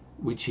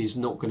 which is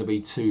not going to be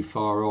too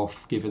far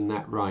off given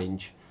that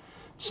range.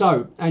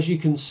 So as you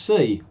can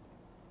see,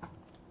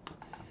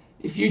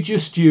 if you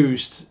just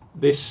used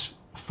this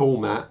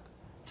format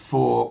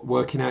for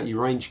working out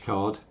your range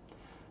card,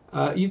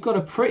 you've got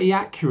a pretty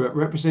accurate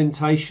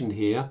representation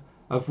here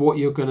of what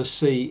you're going to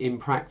see in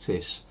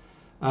practice.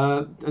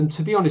 And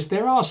to be honest,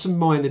 there are some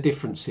minor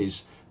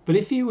differences, but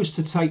if you was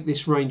to take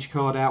this range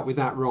card out with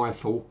that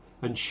rifle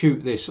and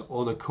shoot this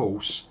on a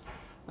course,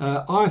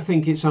 I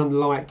think it's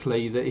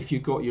unlikely that if you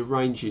got your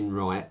ranging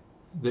right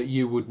that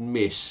you would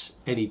miss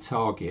any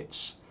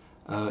targets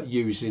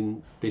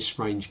using this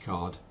range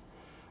card.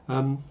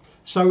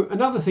 So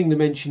another thing to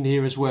mention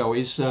here as well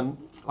is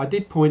I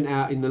did point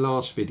out in the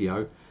last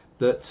video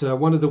that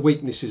one of the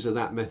weaknesses of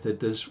that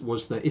method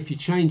was that if you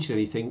changed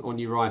anything on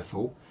your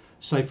rifle,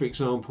 say for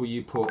example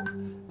you put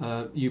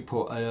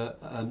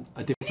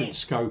a different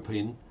scope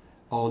in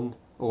on,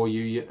 or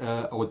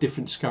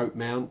different scope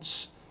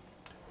mounts,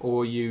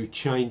 or you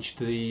changed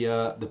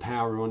the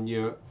power on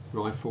your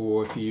rifle,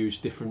 or if you use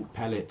different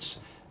pellets,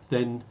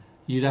 then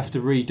you'd have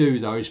to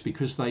redo those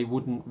because they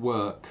wouldn't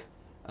work.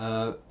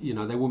 You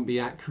know, they wouldn't be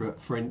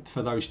accurate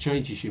for those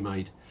changes you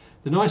made.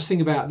 The nice thing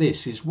about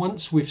this is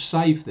once we've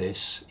saved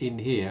this in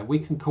here, we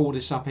can call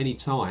this up any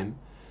time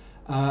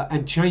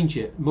and change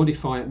it,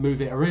 modify it,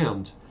 move it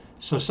around.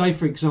 So say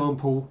for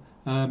example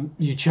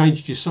you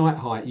changed your sight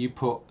height, you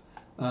put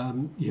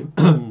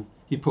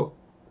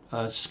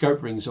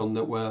scope rings on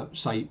that were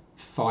say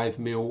 5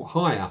 mil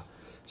higher,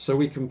 so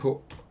we can put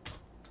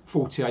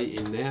 48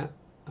 in there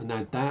and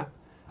add that,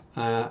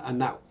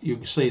 and that you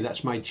can see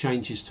that's made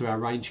changes to our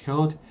range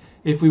card.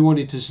 If we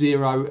wanted to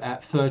zero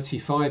at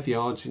 35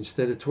 yards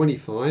instead of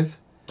 25,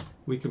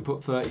 we can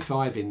put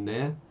 35 in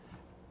there.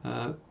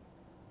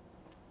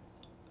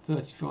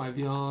 35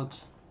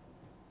 yards,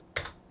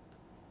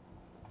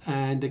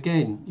 and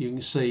again you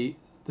can see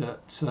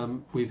that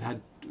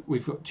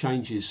we've got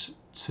changes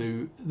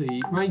to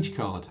the range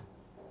card.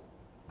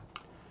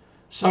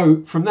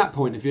 So from that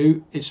point of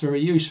view, it's very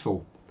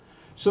useful.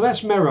 So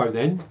that's Mero.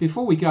 Then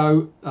before we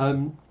go,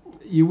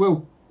 you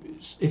will,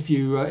 if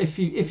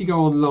you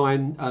go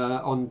online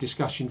on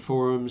discussion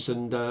forums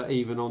and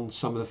even on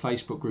some of the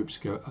Facebook groups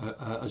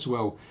as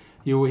well,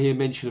 you will hear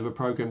mention of a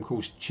program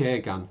called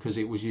Chairgun, because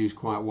it was used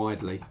quite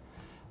widely.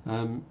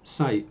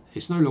 Say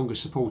it's no longer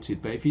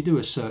supported, but if you do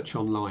a search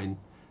online,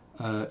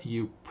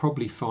 you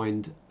probably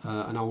find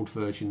an old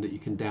version that you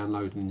can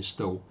download and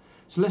install.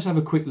 So let's have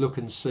a quick look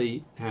and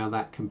see how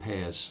that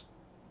compares.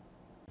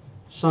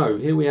 So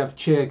here we have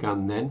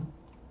Chairgun then,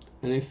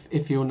 and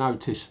if you'll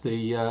notice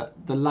the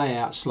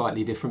layout's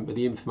slightly different, but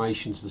the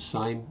information's the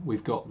same.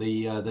 We've got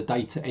the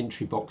data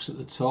entry box at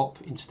the top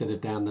instead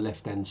of down the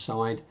left hand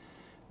side.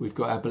 we've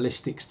got our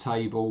ballistics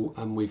table,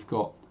 and we've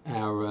got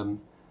our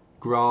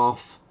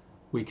graph.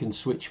 We can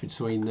switch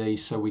between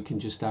these, so we can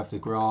just have the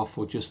graph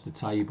or just the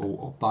table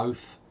or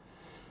both.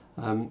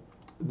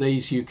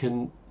 These you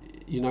can,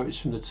 you notice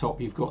from the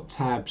top you've got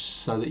tabs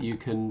so that you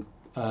can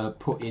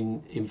put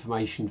in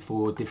information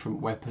for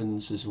different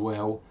weapons as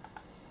well.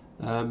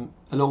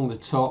 Along the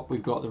top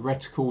we've got the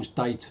reticles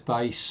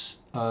database,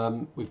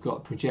 we've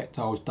got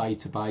projectiles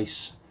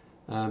database,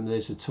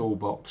 there's a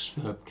toolbox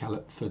for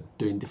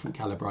doing different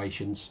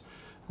calibrations,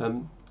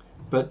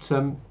 but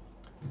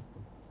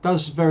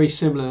does very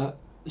similar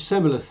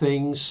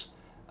things.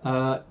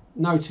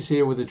 Notice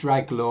here with the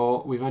drag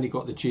law we've only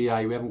got the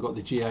GA, we haven't got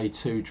the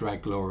GA2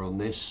 drag law on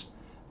this,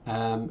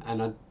 and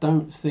I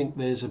don't think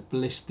there's a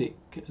ballistic.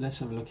 Let's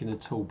have a look in the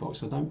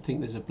toolbox. I don't think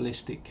there's a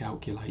ballistic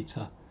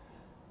calculator.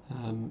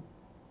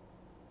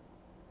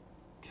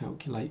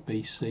 Calculate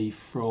BC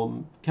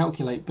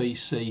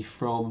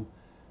from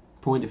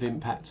point of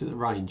impact at the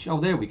range. Oh,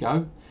 there we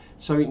go.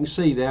 So you can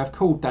see there I've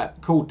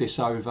called this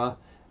over.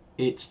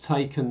 It's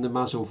taken the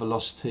muzzle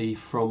velocity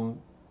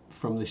from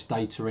this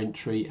data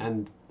entry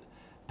and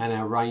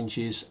our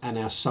ranges and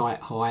our sight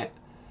height,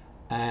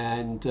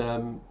 and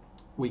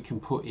we can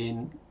put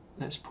in,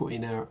 let's put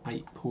in our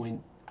 83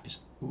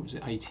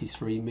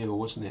 mil,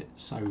 wasn't it?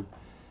 So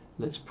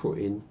let's put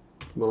in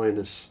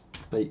minus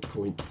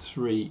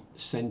 8.3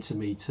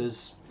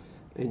 centimeters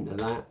into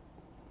that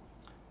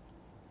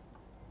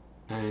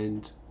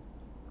and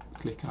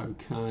click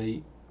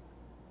OK.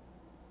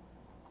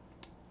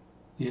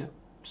 Yeah,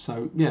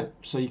 so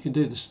you can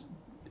do this.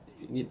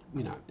 You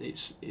know,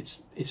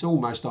 it's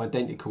almost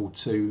identical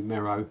to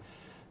Mero,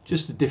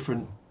 just a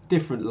different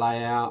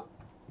layout,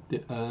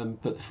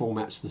 but the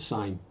format's the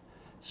same.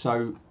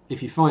 So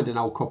if you find an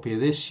old copy of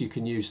this, you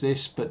can use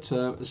this, but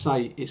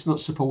say it's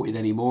not supported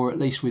anymore. At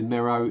least with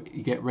Mero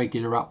you get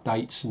regular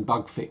updates and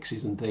bug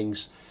fixes and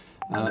things,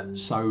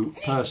 so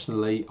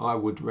personally I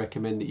would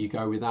recommend that you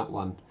go with that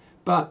one.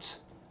 But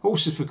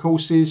horses for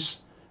courses,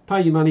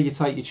 pay your money, you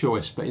take your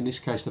choice, but in this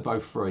case they're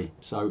both free.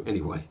 So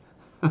anyway,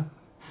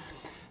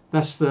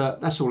 that's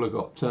all I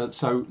got.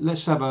 So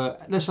let's have a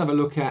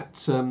look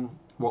at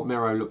what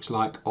Mero looks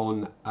like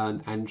on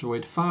an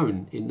Android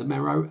phone in the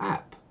Mero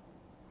app.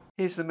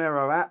 Here's the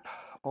Mero app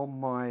on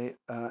my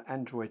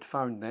Android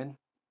phone then.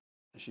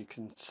 As you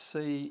can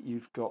see,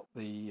 you've got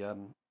the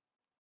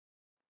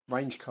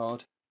range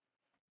card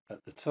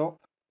at the top.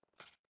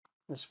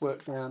 Let's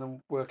work down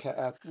and work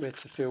out where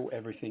to fill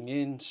everything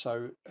in.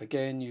 So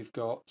again, you've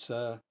got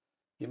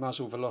your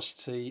muzzle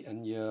velocity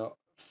and your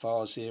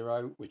far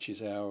zero, which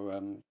is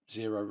our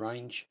zero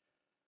range,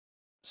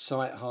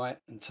 sight height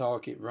and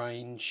target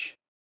range,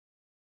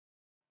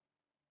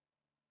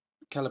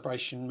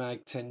 calibration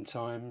mag 10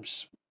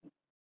 times,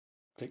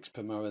 clicks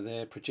per mower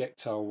there,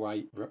 projectile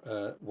weight,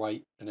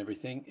 and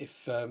everything.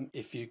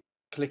 If you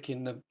click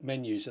in the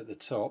menus at the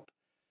top,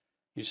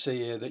 you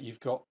see here that you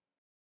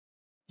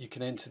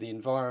can enter the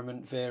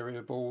environment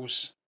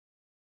variables,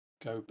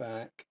 go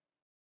back,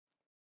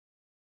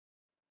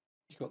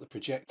 you've got the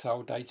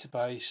projectile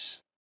database,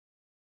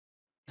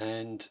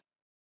 and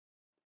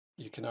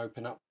you can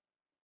open up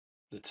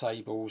the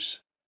tables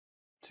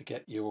to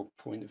get your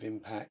point of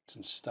impact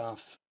and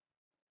stuff.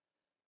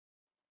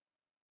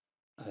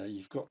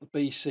 You've got the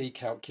BC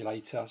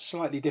calculator,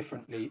 slightly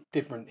different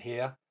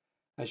here,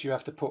 as you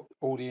have to put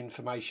all the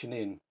information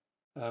in.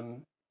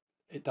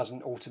 It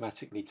doesn't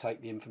automatically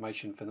take the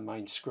information from the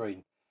main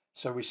screen.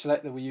 So we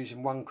select that we're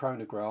using one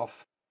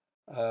chronograph,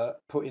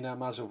 put in our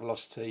muzzle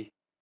velocity,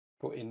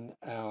 put in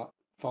our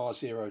far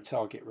zero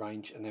target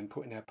range, and then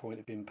put in our point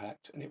of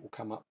impact, and it will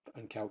come up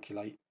and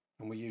calculate.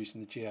 And we're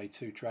using the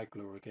GA2 drag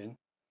law again.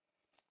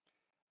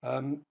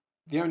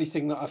 The only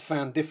thing that I've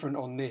found different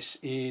on this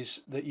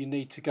is that you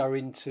need to go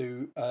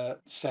into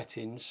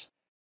settings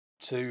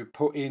to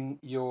put in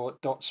your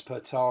dots per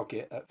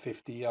target at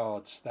 50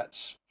 yards.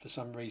 That's, for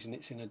some reason,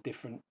 it's in a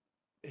different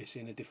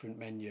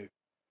menu.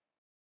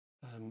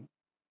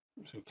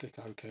 So click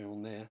OK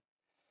on there.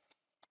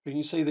 But you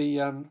can see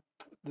the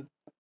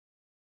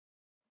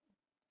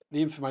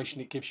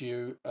information it gives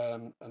you,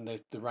 and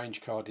the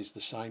range card is the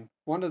same.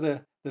 One of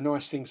the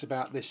nice things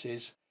about this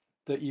is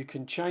that you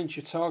can change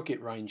your target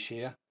range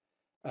here.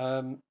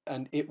 And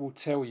it will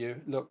tell you,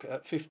 look,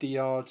 at 50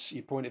 yards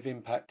your point of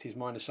impact is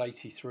minus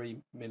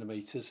 83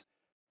 millimeters,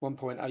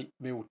 1.8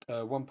 mil,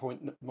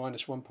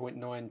 minus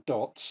 1.9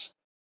 dots,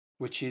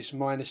 which is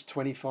minus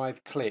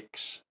 25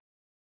 clicks.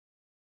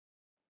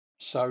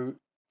 So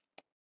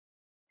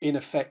in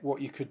effect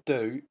what you could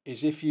do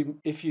is if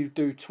you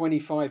do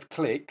 25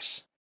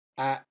 clicks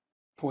at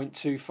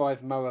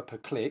 0.25 mower per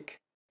click,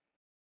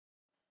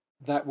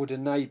 that would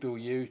enable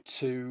you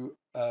to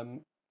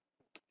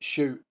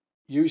shoot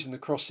using the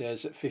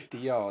crosshairs at 50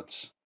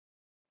 yards.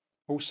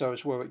 Also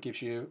as well, it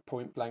gives you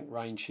point blank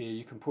range here.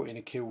 You can put in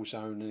a kill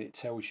zone and it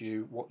tells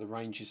you what the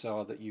ranges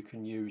are that you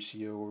can use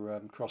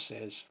your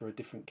crosshairs for a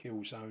different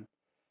kill zone.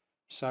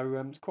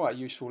 So it's quite a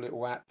useful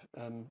little app,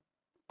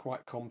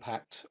 quite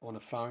compact on a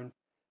phone.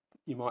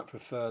 you might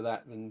prefer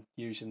that than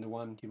using the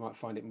one. You might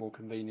find it more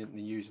convenient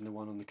than using the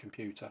one on the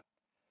computer.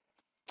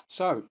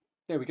 So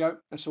there we go.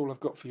 That's all I've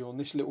got for you on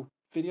this little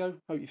video.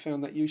 Hope you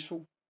found that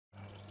useful.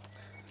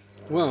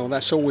 Well,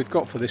 that's all we've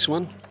got for this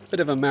one. Bit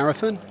of a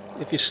marathon.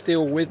 If you're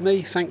still with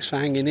me, thanks for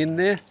hanging in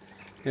there.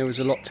 There was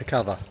a lot to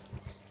cover.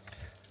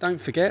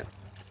 Don't forget,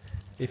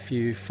 if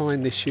you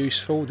find this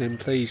useful, then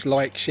please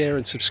like, share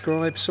and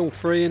subscribe. It's all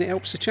free and it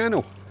helps the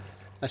channel.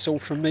 That's all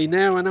from me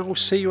now, and I will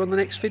see you on the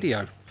next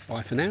video.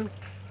 Bye for now.